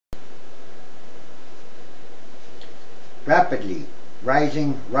rapidly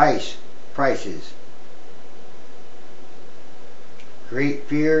rising rice prices create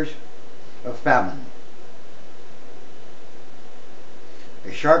fears of famine.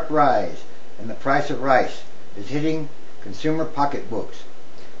 A sharp rise in the price of rice is hitting consumer pocketbooks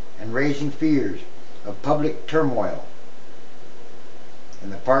and raising fears of public turmoil in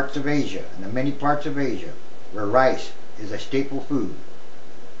the many parts of Asia where rice is a staple food.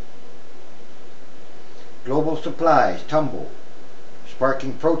 Global supplies tumble,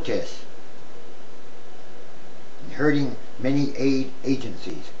 sparking protests and hurting many aid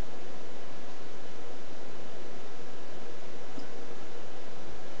agencies.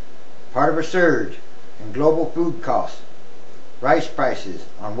 Part of a surge in global food costs, rice prices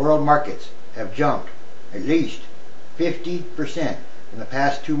on world markets have jumped at least 50% in the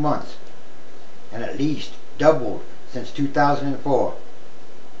past 2 months and at least doubled since 2004.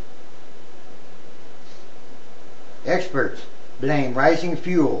 Experts blame rising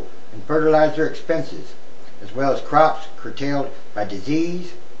fuel and fertilizer expenses, as well as crops curtailed by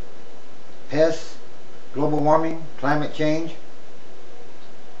disease, pests, global warming, climate change,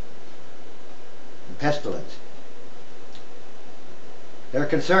 and pestilence. There are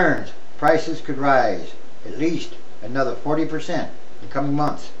concerns prices could rise at least another 40% in coming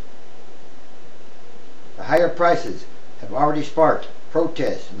months. The higher prices have already sparked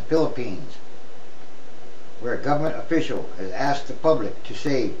protests in the Philippines, where a government official has asked the public to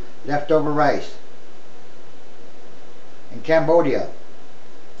save leftover rice. In Cambodia,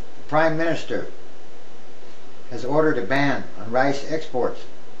 the Prime Minister has ordered a ban on rice exports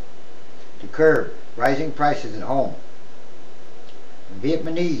to curb rising prices at home. And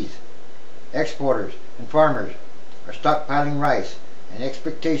Vietnamese exporters and farmers are stockpiling rice in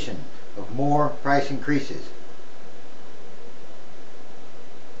expectation of more price increases.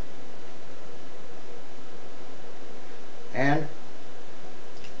 And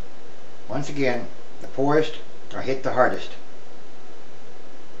once again, the poorest are hit the hardest.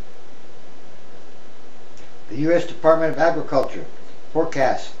 The U.S. Department of Agriculture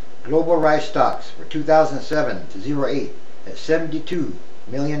forecasts global rice stocks for 2007 to 08 at 72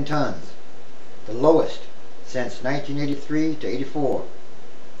 million tons, the lowest since 1983 to 84,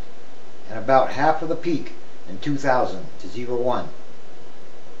 and about half of the peak in 2000 to 01.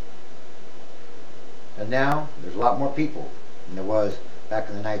 And now there's a lot more people than there was back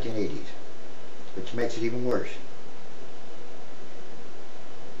in the 1980s, which makes it even worse.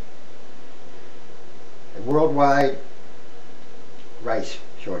 A worldwide rice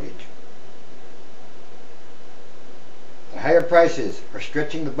shortage. The higher prices are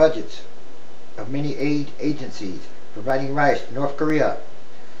stretching the budgets of many aid agencies providing rice to North Korea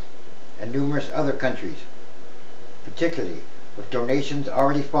and numerous other countries, particularly with donations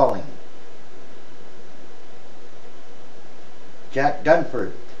already falling. Jack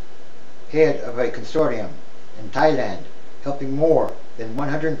Dunford, head of a consortium in Thailand helping more than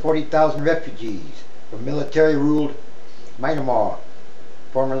 140,000 refugees from military-ruled Myanmar,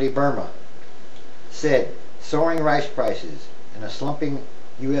 formerly Burma, said soaring rice prices and a slumping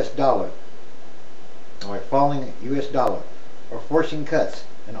U.S. dollar, or a falling U.S. dollar, are forcing cuts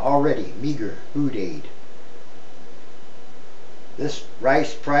in already meager food aid. This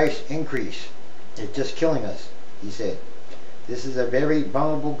rice price increase is just killing us, he said. This is a very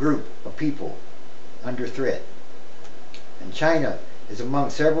vulnerable group of people under threat. And China is among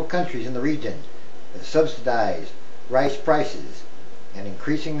several countries in the region that subsidize rice prices, an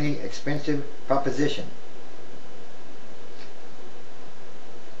increasingly expensive proposition.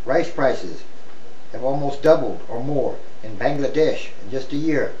 Rice prices have almost doubled or more in Bangladesh in just a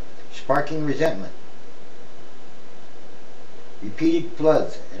year, sparking resentment. Repeated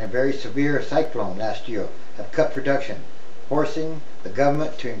floods and a very severe cyclone last year have cut production, forcing the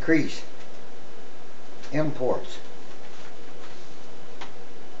government to increase imports.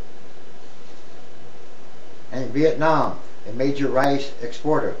 And in Vietnam, a major rice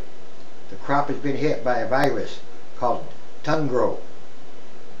exporter, the crop has been hit by a virus called tungro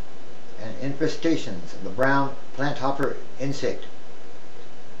and infestations of the brown planthopper insect.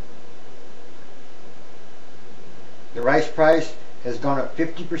 The rice price has gone up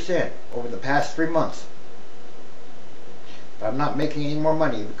 50% over the past 3 months. But I'm not making any more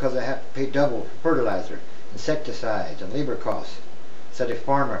money because I have to pay double for fertilizer, insecticides, and labor costs, said a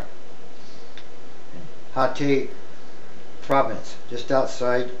farmer in Ha Tây province, just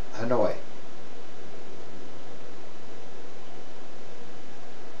outside Hanoi.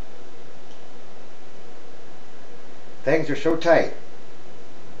 Things are so tight,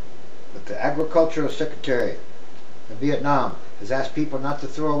 but the agricultural secretary of Vietnam has asked people not to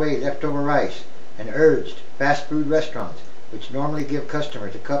throw away leftover rice and urged fast food restaurants, which normally give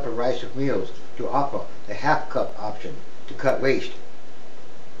customers a cup of rice with meals, to offer the half-cup option to cut waste.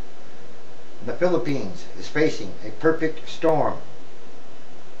 The Philippines is facing a perfect storm,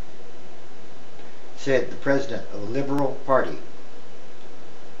 said the president of the Liberal Party.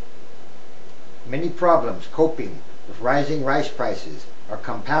 Many problems coping with rising rice prices are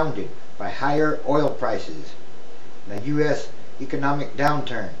compounded by higher oil prices, and the U.S. economic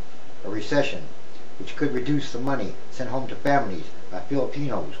downturn, a recession, which could reduce the money sent home to families by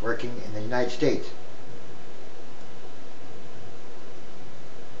Filipinos working in the United States.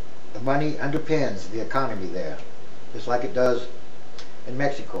 The money underpins the economy there, just like it does in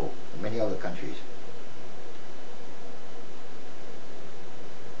Mexico and many other countries.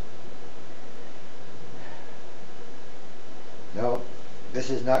 No, this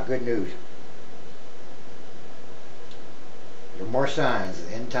is not good news. There are more signs of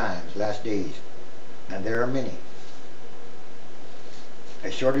the end times, last days, and there are many.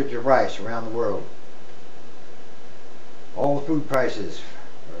 A shortage of rice around the world. All the food prices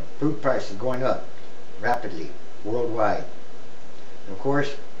going up rapidly worldwide. And of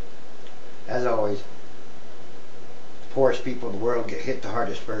course, as always, the poorest people in the world get hit the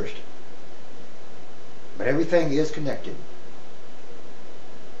hardest first. But everything is connected.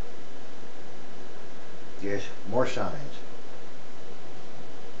 Yes, more signs.